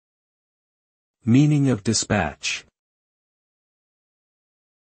Meaning of dispatch.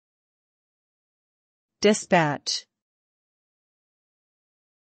 Dispatch.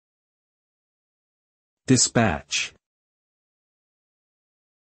 Dispatch.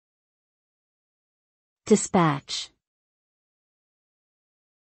 Dispatch.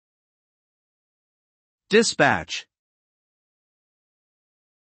 Dispatch.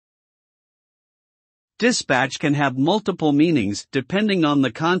 Dispatch can have multiple meanings depending on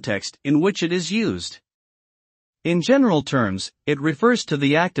the context in which it is used. In general terms, it refers to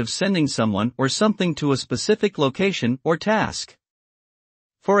the act of sending someone or something to a specific location or task.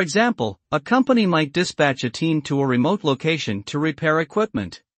 For example, a company might dispatch a team to a remote location to repair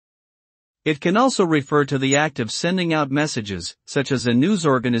equipment. It can also refer to the act of sending out messages, such as a news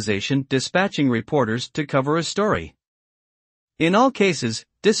organization dispatching reporters to cover a story. In all cases,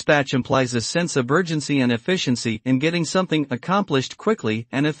 dispatch implies a sense of urgency and efficiency in getting something accomplished quickly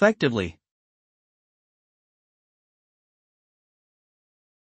and effectively.